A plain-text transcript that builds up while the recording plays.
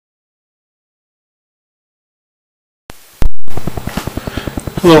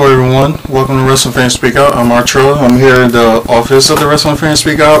Hello everyone, welcome to Wrestling Fans Speak Out. I'm Arturo. I'm here in the office of the Wrestling Fans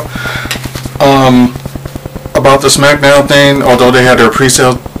Speak Out. About the Smackdown thing, although they had their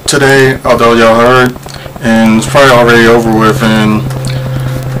pre-sale today, although y'all heard, and it's probably already over with, and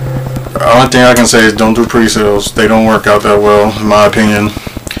the only thing I can say is don't do pre-sales. They don't work out that well, in my opinion.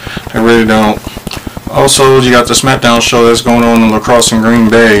 They really don't. Also, you got the Smackdown show that's going on in La Crosse and Green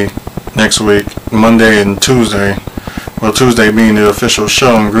Bay next week, Monday and Tuesday. Well, Tuesday being the official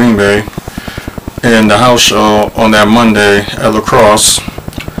show in Green Bay, and the house show on that Monday at La Crosse.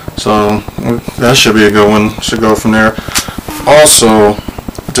 So that should be a good one. Should go from there. Also,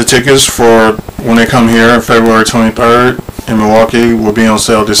 the tickets for when they come here on February 23rd in Milwaukee will be on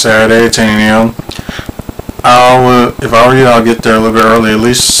sale this Saturday at 10 a.m. If I were you, I'll get there a little bit early, at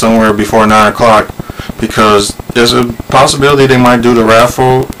least somewhere before 9 o'clock, because there's a possibility they might do the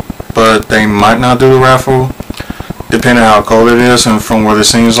raffle, but they might not do the raffle, depending on how cold it is. And from what it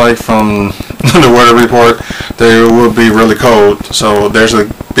seems like from the weather report, they will be really cold, so there's a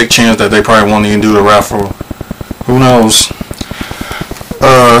big chance that they probably won't even do the raffle. Who knows?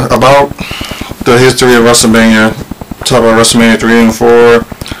 About the history of WrestleMania, talk about WrestleMania 3 and 4,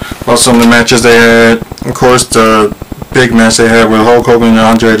 about some of the matches they had. Of course, the big match they had with Hulk Hogan and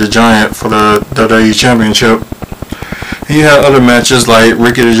Andre the Giant for the WWE Championship. He had other matches like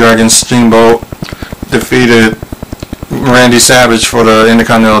Ricky the Dragon Steamboat defeated Randy Savage for the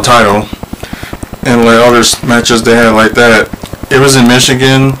Intercontinental title, and like other matches they had like that. It was in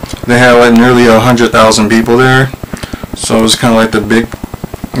Michigan. They had like nearly 100,000 people there, so it was kind of like a big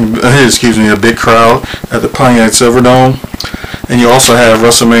crowd at the Pontiac Silverdome. And you also have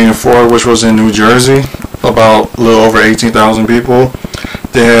WrestleMania 4, which was in New Jersey, about a little over 18,000 people.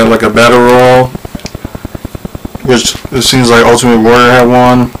 They had like a battle royal, which it seems like Ultimate Warrior had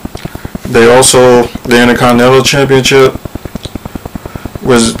won. They also, the Intercontinental Championship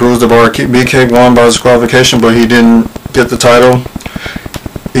was Bruce the Barber Beefcake won by disqualification, but he didn't get the title.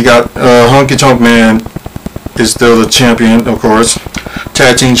 He got Honky Tonk Man is still the champion, of course.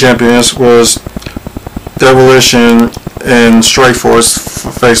 Tag team champions was Demolition and Strikeforce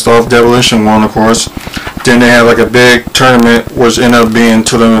faced off. Demolition won, of course. Then they had like a big tournament, which ended up being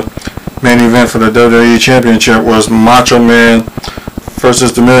to the main event for the WWE Championship, was Macho Man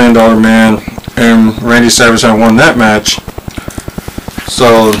versus the $1 Million Man, and Randy Savage had won that match.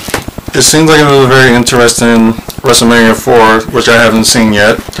 So it seems like it was a very interesting WrestleMania 4, which I haven't seen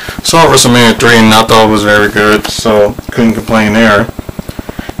yet. Saw WrestleMania 3 and I thought it was very good, so couldn't complain there.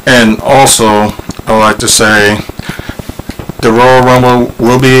 And also, I would like to say the Royal Rumble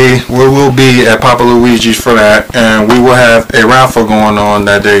will be at Papa Luigi's for that, and we will have a raffle going on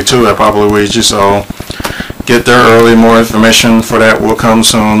that day too at Papa Luigi's, so get there early. More information for that will come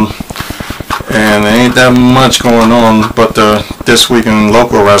soon. And there ain't that much going on but this week in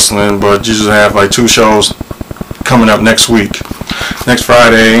local wrestling, but you just have like 2 shows coming up next week, next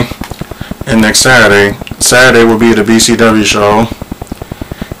Friday and next Saturday. Saturday will be the BCW show,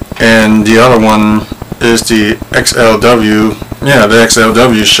 and the other one is the XLW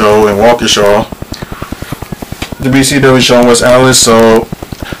show in Waukesha. The BCW show in West Allis, so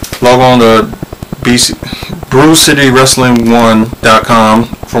log on to BrewCityWrestling1.com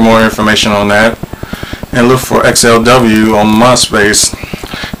for more information on that, and look for XLW on MySpace.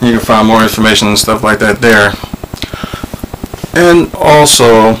 You can find more information and stuff like that there. And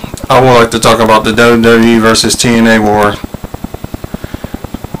also, I would like to talk about the WWE versus TNA war.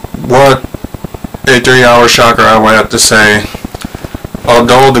 What a 3-hour shocker, I would have to say.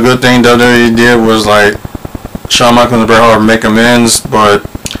 Although the good thing WWE did was like Shawn Michaels and Bret Hart make amends, but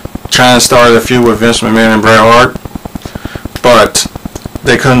trying to start a feud with Vince McMahon and Bret Hart, but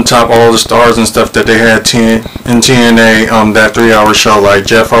they couldn't top all the stars and stuff that they had in TNA that 3-hour show, like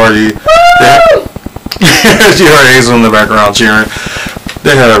Jeff Hardy. You heard Hazel in the background cheering.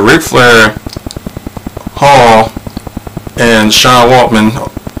 They had a Ric Flair, Hall, and Sean Waltman.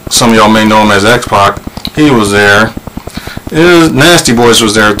 Some of y'all may know him as X-Pac. He was there. Nasty Boys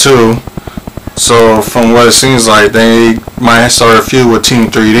was there too. So from what it seems like, they might start a feud with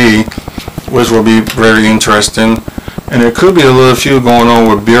Team 3D, which will be very interesting. And there could be a little feud going on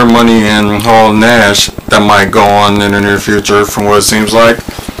with Beer Money and Hall Nash that might go on in the near future, from what it seems like.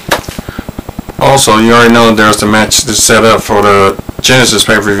 Also, you already know there's the match that's set up for the Genesis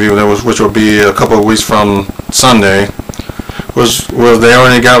pay-per-view, which will be a couple of weeks from Sunday. They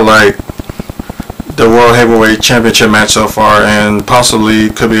already got like the World Heavyweight Championship match so far, and possibly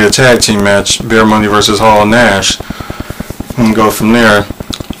could be a tag team match, Beer Money versus Hall and Nash, and go from there.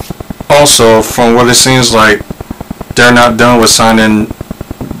 Also, from what it seems like, they're not done with signing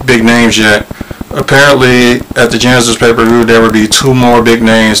big names yet Apparently, at the Genesis pay-per-view, there will be 2 more big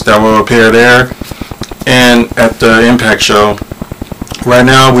names that will appear there and at the Impact show. Right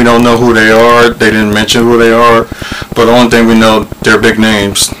now, we don't know who they are. They didn't mention who they are, but the only thing we know, they're big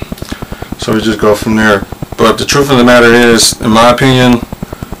names. So we just go from there. But the truth of the matter is, in my opinion,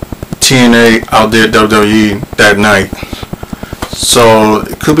 TNA outdid WWE that night. So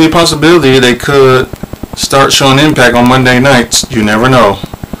it could be a possibility they could start showing Impact on Monday nights. You never know.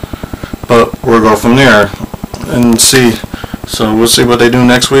 But we'll go from there and see. So we'll see what they do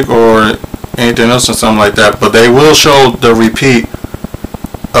next week or anything else or something like that. But they will show the repeat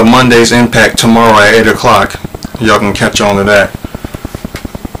of Monday's Impact tomorrow at 8 o'clock. Y'all can catch on to that.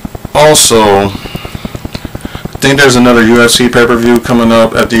 Also, I think there's another UFC pay-per-view coming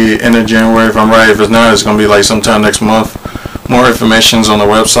up at the end of January. If I'm right, if it's not, it's going to be like sometime next month. More information is on the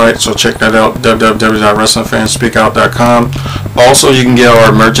website, so check that out, www.wrestlingfanspeakout.com. Also, you can get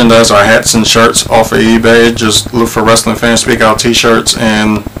our merchandise, our hats and shirts off of eBay. Just look for Wrestling Fans Speak Out t-shirts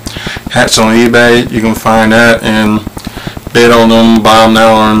and hats on eBay. You can find that and bid on them, buy them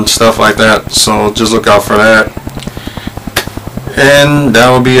now and stuff like that. So just look out for that. And that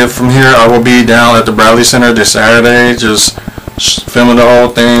will be it from here. I will be down at the Bradley Center this Saturday, just filming the whole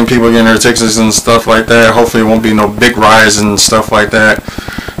thing, people getting their tickets and stuff like that. Hopefully it won't be no big riots and stuff like that.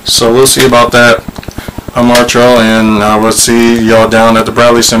 So we'll see about that. I'm Artrell, and I will see y'all down at the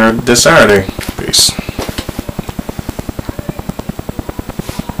Bradley Center this Saturday. Peace.